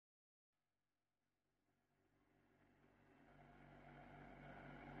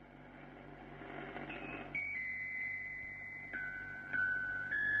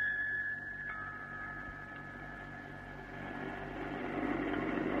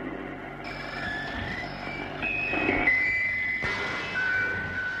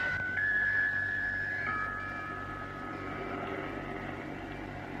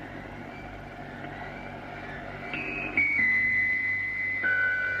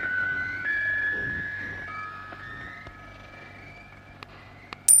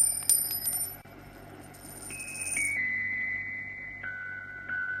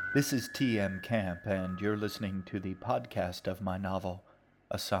This is T.M. Camp, and you're listening to the podcast of my novel,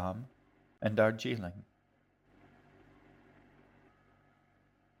 Assam and Darjeeling.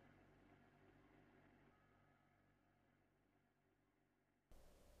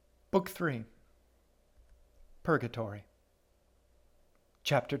 Book 3, Purgatory.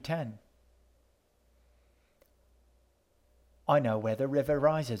 Chapter 10. I know where the river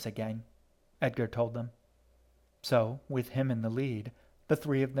rises again, Edgar told them. So, with him in the lead, the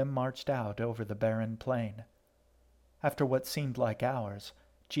three of them marched out over the barren plain. After what seemed like hours,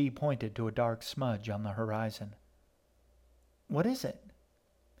 G pointed to a dark smudge on the horizon. What is it?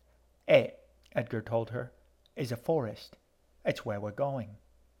 It, Edgar told her, is a forest. It's where we're going.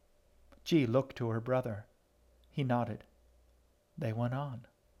 G looked to her brother. He nodded. They went on.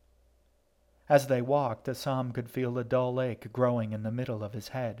 As they walked, Assam could feel a dull ache growing in the middle of his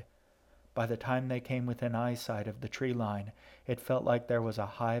head. By the time they came within eyesight of the tree line, it felt like there was a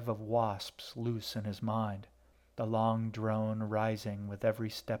hive of wasps loose in his mind, the long drone rising with every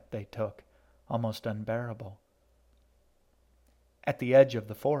step they took, almost unbearable. At the edge of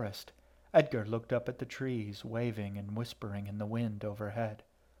the forest, Edgar looked up at the trees, waving and whispering in the wind overhead.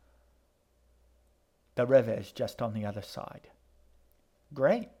 The river is just on the other side.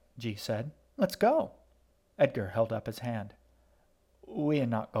 Great, G said. Let's go. Edgar held up his hand. We're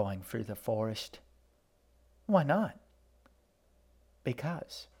not going through the forest. Why not?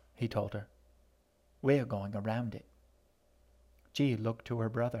 Because, he told her. We're going around it. G looked to her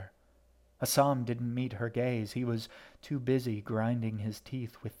brother. Assam didn't meet her gaze. He was too busy grinding his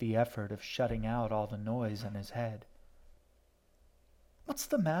teeth with the effort of shutting out all the noise in his head. What's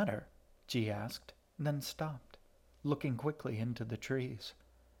the matter? G asked, then stopped, looking quickly into the trees.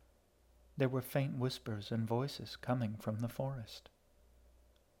 There were faint whispers and voices coming from the forest.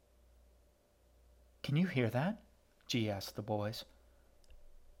 Can you hear that? G asked the boys.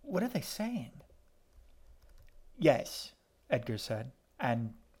 What are they saying? Yes, Edgar said,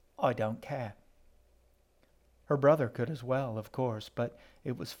 and I don't care. Her brother could as well, of course, but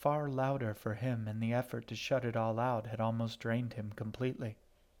it was far louder for him, and the effort to shut it all out had almost drained him completely.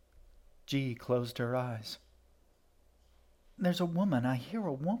 G closed her eyes. There's a woman. I hear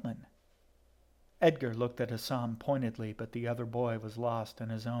a woman. Edgar looked at Assam pointedly, but the other boy was lost in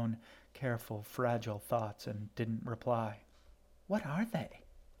his own careful, fragile thoughts and didn't reply. What are they?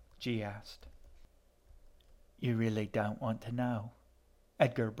 G asked. You really don't want to know.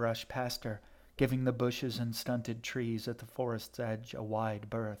 Edgar brushed past her, giving the bushes and stunted trees at the forest's edge a wide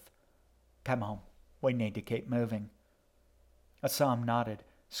berth. Come on, we need to keep moving. Assam nodded,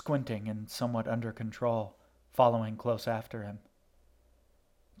 squinting and somewhat under control, following close after him.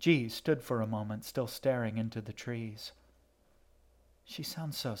 G stood for a moment, still staring into the trees. She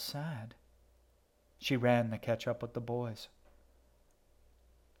sounds so sad. She ran to catch up with the boys.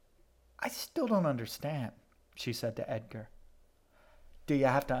 I still don't understand, she said to Edgar. Do you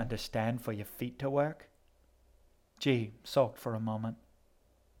have to understand for your feet to work? G sulked for a moment.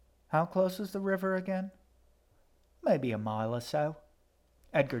 How close is the river again? Maybe a mile or so.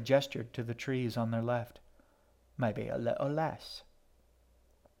 Edgar gestured to the trees on their left. Maybe a little less.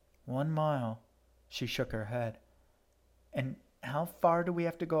 1 mile. She shook her head. And how far do we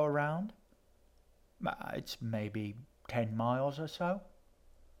have to go around? It's maybe 10 miles or so.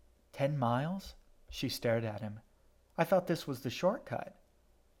 10 miles? She stared at him. I thought this was the shortcut.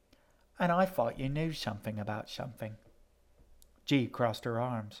 And I thought you knew something about something. G crossed her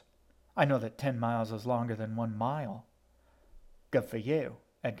arms. I know that 10 miles is longer than 1 mile. Good for you,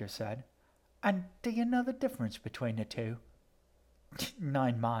 Edgar said. And do you know the difference between the two?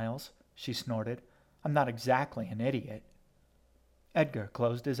 9 miles, she snorted. I'm not exactly an idiot. Edgar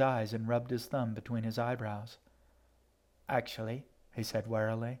closed his eyes and rubbed his thumb between his eyebrows. Actually, he said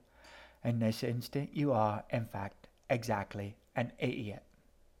warily, in this instant you are, in fact, exactly an idiot.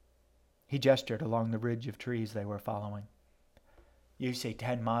 He gestured along the ridge of trees they were following. You see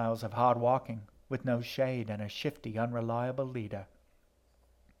 10 miles of hard walking, with no shade and a shifty, unreliable leader.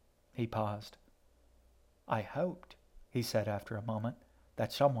 He paused. I hoped, he said after a moment,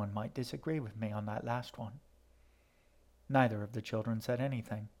 that someone might disagree with me on that last one. Neither of the children said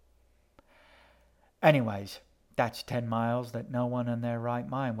anything. Anyways, that's 10 miles that no one in their right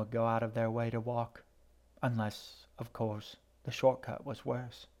mind would go out of their way to walk. Unless, of course, the shortcut was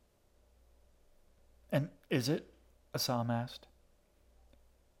worse. And is it? Assam asked.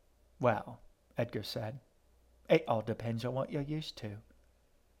 Well, Edgar said, it all depends on what you're used to.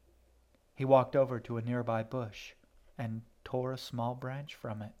 He walked over to a nearby bush and tore a small branch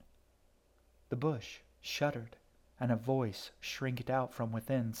from it. The bush shuddered and a voice shrieked out from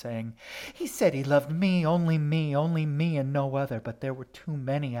within, saying, "He said he loved me, only me, and no other, but there were too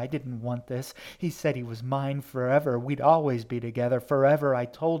many. I didn't want this. He said he was mine forever. We'd always be together forever, I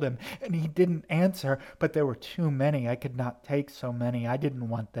told him, and he didn't answer, but there were too many. I could not take so many. I didn't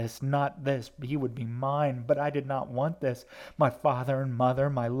want this, not this. He would be mine, but I did not want this. My father and mother,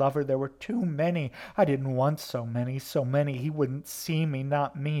 my lover, there were too many. I didn't want so many, so many. He wouldn't see me,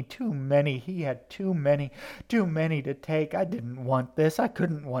 not me. Too many. He had too many to take. I didn't want this. I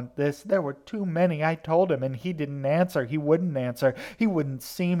couldn't want this. There were too many. I told him, and he didn't answer. He wouldn't answer. He wouldn't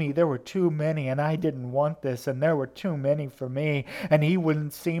see me. There were too many, and I didn't want this, and there were too many for me, and he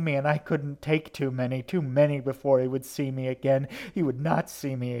wouldn't see me, and I couldn't take too many before he would see me again. He would not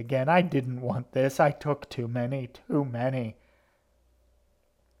see me again. I didn't want this. I took too many.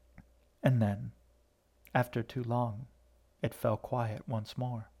 And then, after too long, it fell quiet once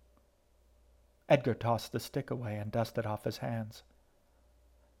more. Edgar tossed the stick away and dusted off his hands.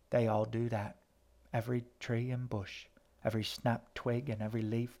 They all do that. Every tree and bush, every snapped twig and every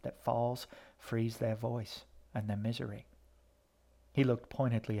leaf that falls frees their voice and their misery. He looked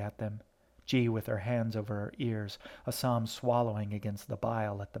pointedly at them, G with her hands over her ears, Assam swallowing against the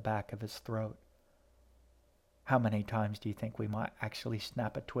bile at the back of his throat. How many times do you think we might actually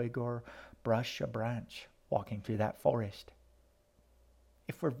snap a twig or brush a branch walking through that forest?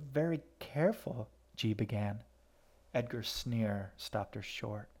 If we're very careful, G began. Edgar's sneer stopped her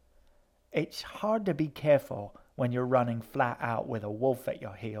short. It's hard to be careful when you're running flat out with a wolf at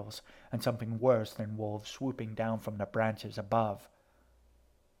your heels and something worse than wolves swooping down from the branches above.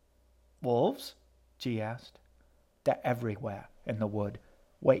 Wolves? G asked. They're everywhere in the wood,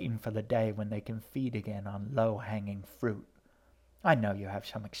 waiting for the day when they can feed again on low-hanging fruit. I know you have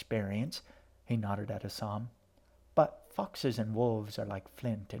some experience, he nodded at Assam. But foxes and wolves are like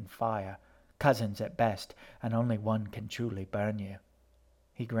flint and fire, cousins at best, and only one can truly burn you.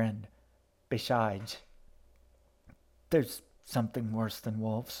 He grinned. Besides, there's something worse than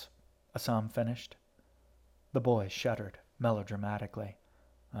wolves, Assam finished. The boy shuddered melodramatically.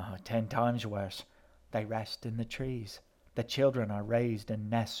 10 times worse. They rest in the trees. The children are raised in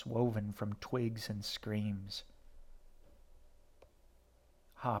nests woven from twigs and screams.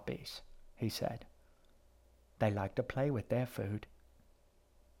 Harpies, he said. They like to play with their food.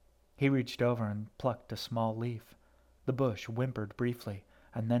 He reached over and plucked a small leaf. The bush whimpered briefly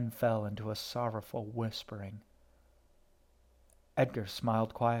and then fell into a sorrowful whispering. Edgar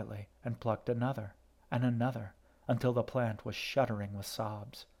smiled quietly and plucked another and another until the plant was shuddering with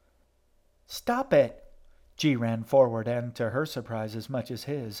sobs. Stop it! G ran forward and, to her surprise as much as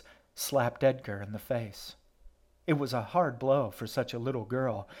his, slapped Edgar in the face. It was a hard blow for such a little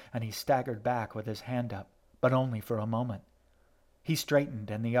girl, and he staggered back with his hand up, but only for a moment. He straightened,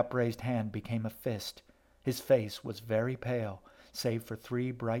 and the upraised hand became a fist. His face was very pale, save for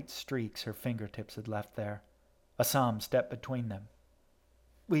 3 bright streaks her fingertips had left there. Assam stepped between them.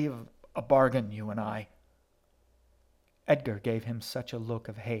 We have a bargain, you and I. Edgar gave him such a look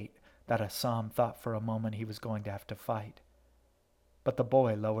of hate that Assam thought for a moment he was going to have to fight. But the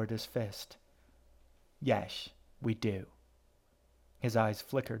boy lowered his fist. Yes, we do. His eyes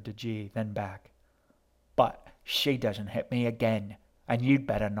flickered to G, then back. But she doesn't hit me again, and you'd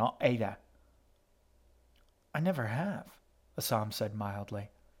better not either. I never have, Assam said mildly.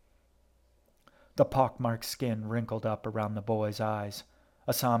 The pockmarked skin wrinkled up around the boy's eyes.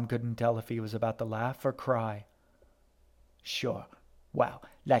 Assam couldn't tell if he was about to laugh or cry. Sure. Well,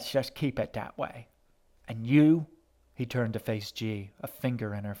 let's just keep it that way. And you, he turned to face G, a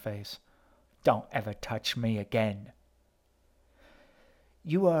finger in her face, don't ever touch me again.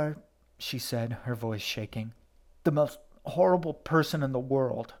 You are, she said, her voice shaking, the most horrible person in the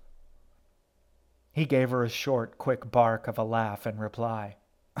world. He gave her a short, quick bark of a laugh in reply.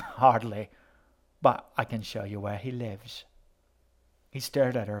 Hardly, but I can show you where he lives. He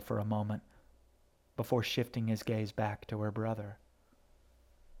stared at her for a moment before shifting his gaze back to her brother.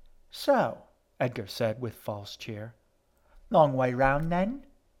 So, Edgar said with false cheer. Long way round, then?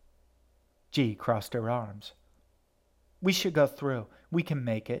 G crossed her arms. We should go through. We can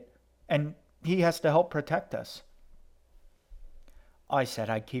make it. And he has to help protect us. I said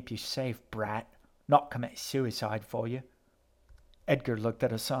I'd keep you safe, brat, not commit suicide for you. Edgar looked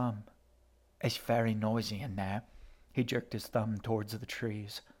at Assam. It's very noisy in there. He jerked his thumb towards the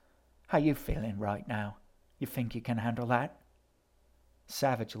trees. How you feeling right now? You think you can handle that?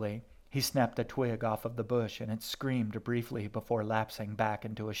 Savagely, he snapped a twig off of the bush, and it screamed briefly before lapsing back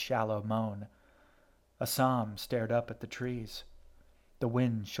into a shallow moan. Assam stared up at the trees. The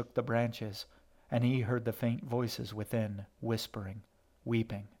wind shook the branches, and he heard the faint voices within, whispering,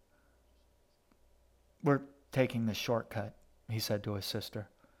 weeping. We're taking the shortcut," he said to his sister.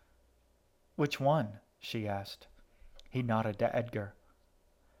 "Which one?" she asked. He nodded to Edgar.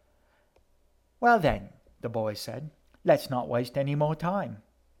 "Well then," the boy said, "let's not waste any more time."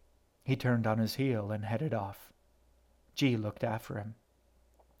 He turned on his heel and headed off. G looked after him.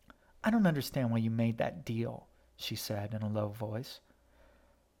 "I don't understand why you made that deal," she said in a low voice.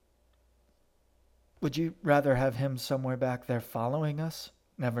 "Would you rather have him somewhere back there following us,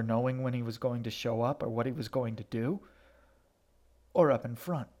 never knowing when he was going to show up or what he was going to do? Or up in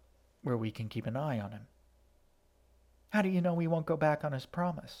front, where we can keep an eye on him? How do you know he won't go back on his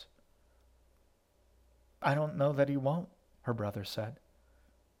promise?" "I don't know that he won't," her brother said.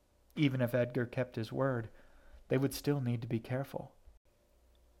 Even if Edgar kept his word, they would still need to be careful.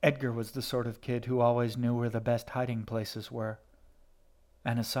 Edgar was the sort of kid who always knew where the best hiding places were,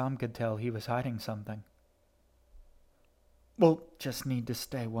 and Assam could tell he was hiding something. "We'll just need to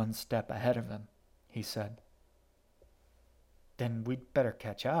stay one step ahead of him," he said. "Then we'd better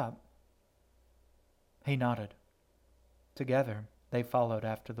catch up." He nodded. Together, they followed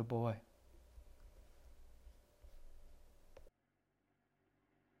after the boy.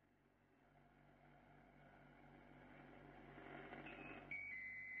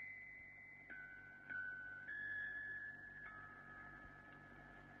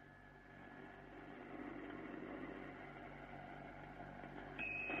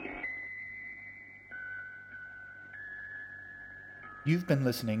 You've been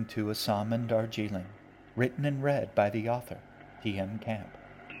listening to Assam and Darjeeling, written and read by the author, T.M. Camp.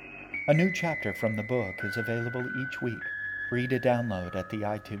 A new chapter from the book is available each week, free to download at the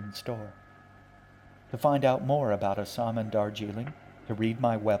iTunes Store. To find out more about Assam and Darjeeling, to read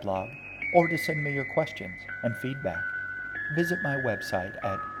my weblog, or to send me your questions and feedback, visit my website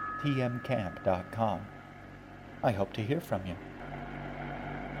at tmcamp.com. I hope to hear from you.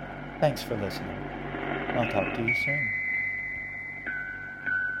 Thanks for listening. I'll talk to you soon.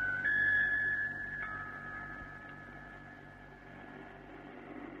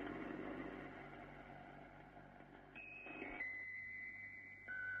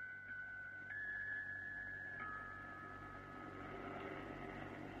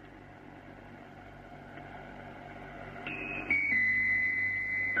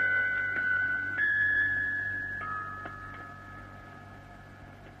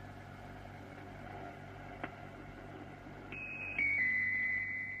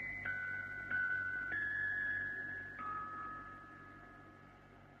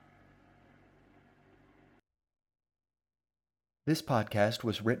 This podcast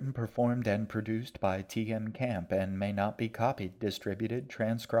was written, performed, and produced by T.M. Camp and may not be copied, distributed,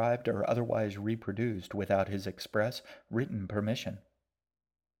 transcribed, or otherwise reproduced without his express written permission.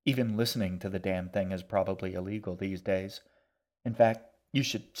 Even listening to the damn thing is probably illegal these days. In fact, you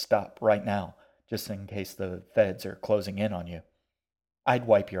should stop right now, just in case the feds are closing in on you. I'd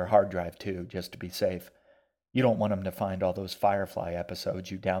wipe your hard drive too, just to be safe. You don't want them to find all those Firefly episodes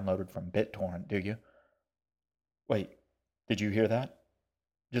you downloaded from BitTorrent, do you? Wait. Did you hear that?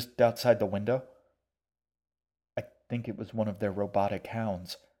 Just outside the window? I think it was one of their robotic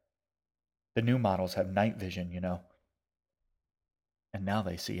hounds. The new models have night vision, you know. And now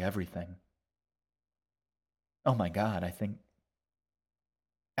they see everything. Oh my God, I think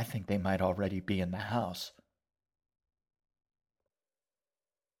they might already be in the house.